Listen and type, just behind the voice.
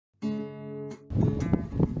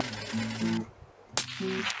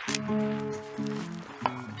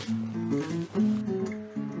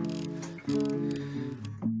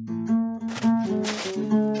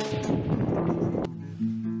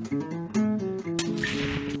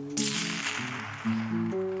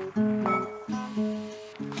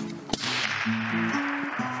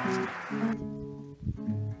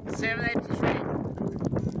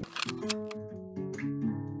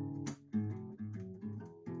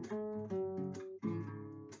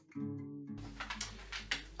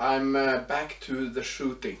I'm back to the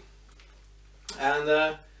shooting,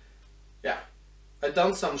 and yeah, I've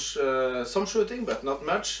done some shooting, but not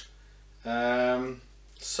much.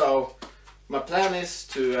 So my plan is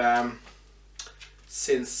to,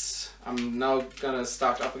 since I'm now gonna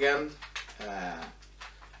start up again,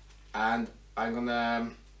 and I'm gonna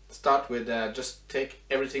start with just take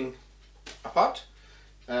everything apart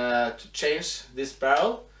to change this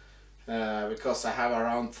barrel. Because I have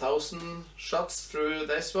around 1,000 shots through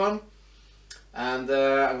this one, and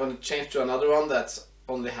I'm going to change to another one that's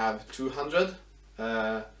only have 200,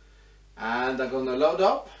 and I'm going to load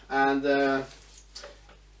up, and I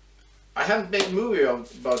haven't made a movie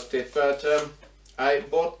about it, but I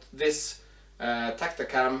bought this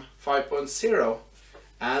Tactacam 5.0,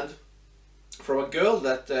 and from a girl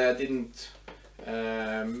that it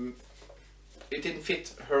didn't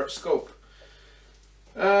fit her scope.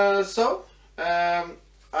 So I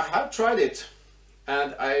have tried it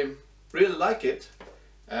and I really like it.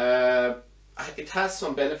 It has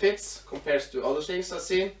some benefits compared to other things I've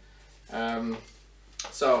seen.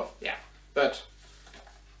 So yeah, but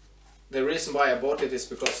the reason why I bought it is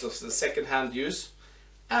because of the second-hand use,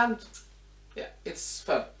 and yeah, it's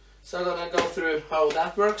fun. So I'm gonna go through how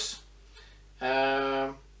that works.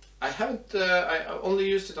 I only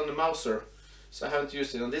used it on the Mauser, so I haven't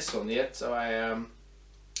used it on this one yet. So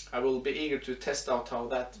I will be eager to test out how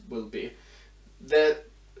that will be. The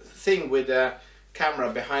thing with the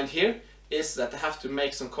camera behind here is that I have to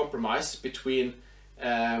make some compromise between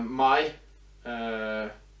my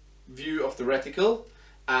view of the reticle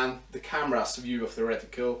and the camera's view of the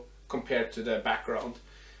reticle compared to the background.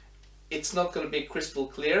 It's not going to be crystal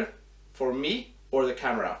clear for me or the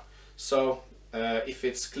camera. So if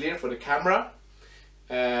it's clear for the camera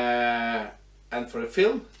and for the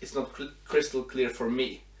film, it's not crystal clear for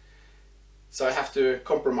me. So I have to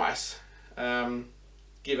compromise,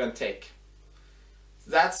 give and take.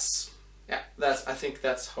 I think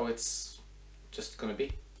that's how it's just gonna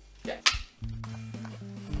be. Yeah.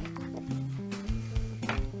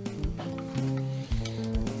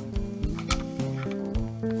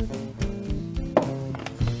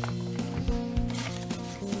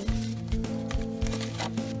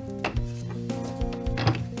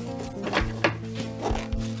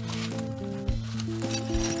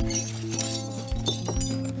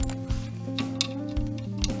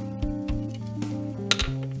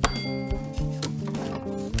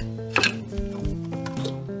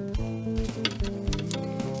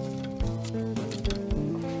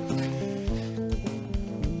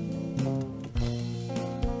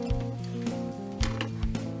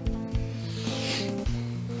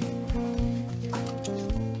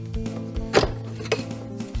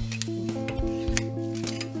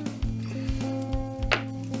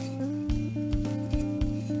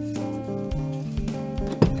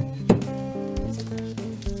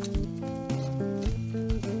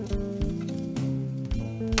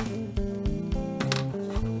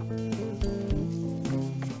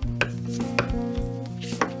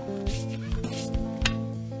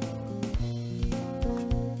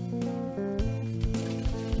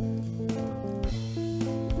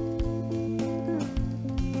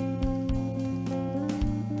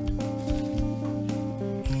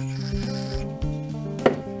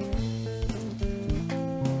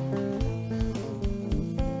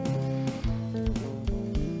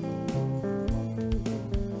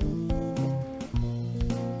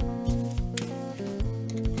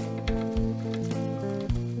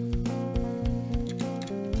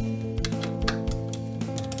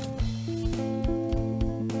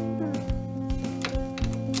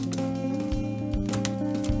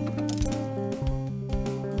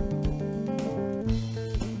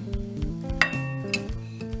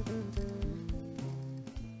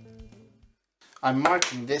 I'm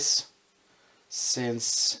marking this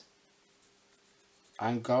since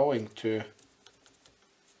I'm going to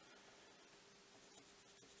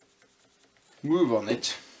move on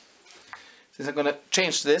it. Since I'm gonna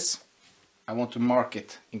change this, I want to mark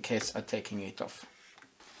it in case I'm taking it off.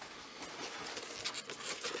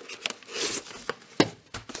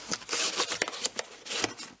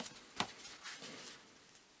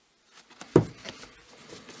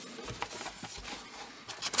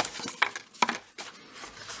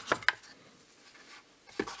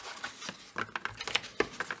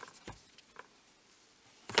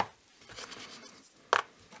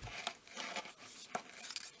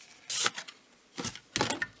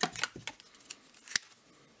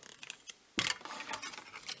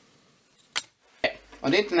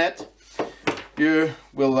 on the internet you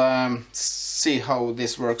will see how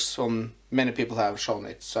this works. On many people have shown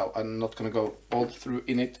it, so I'm not gonna go all through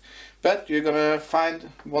in it, but you're gonna find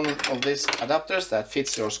one of these adapters that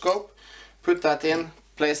fits your scope, put that in,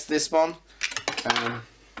 place this one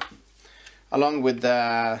along with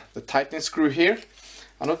the tightening screw here.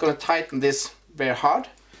 I'm not gonna tighten this very hard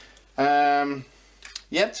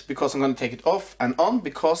yet, because I'm gonna take it off and on,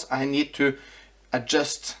 because I need to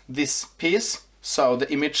adjust this piece so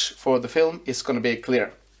the image for the film is gonna be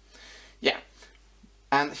clear. Yeah,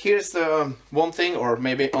 and here's the one thing, or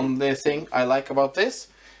maybe only thing I like about this,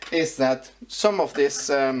 is that some of this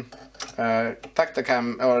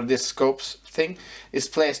Tactacam or this scopes thing is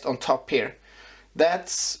placed on top here.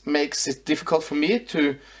 That makes it difficult for me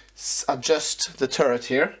to adjust the turret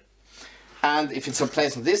here, and if it's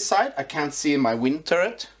placed on this side I can't see my wind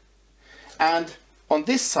turret, and on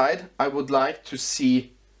this side I would like to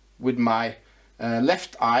see with my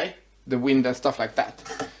left eye the wind and stuff like that.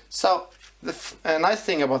 So the nice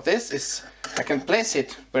thing about this is I can place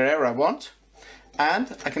it wherever I want,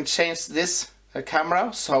 and I can change this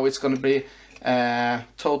camera so it's going to be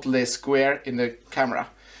totally square in the camera.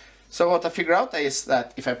 So what I figure out is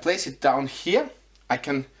that if I place it down here, I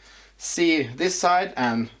can see this side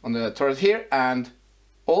and on the turret here, and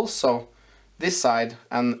also this side,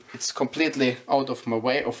 and it's completely out of my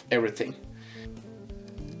way of everything.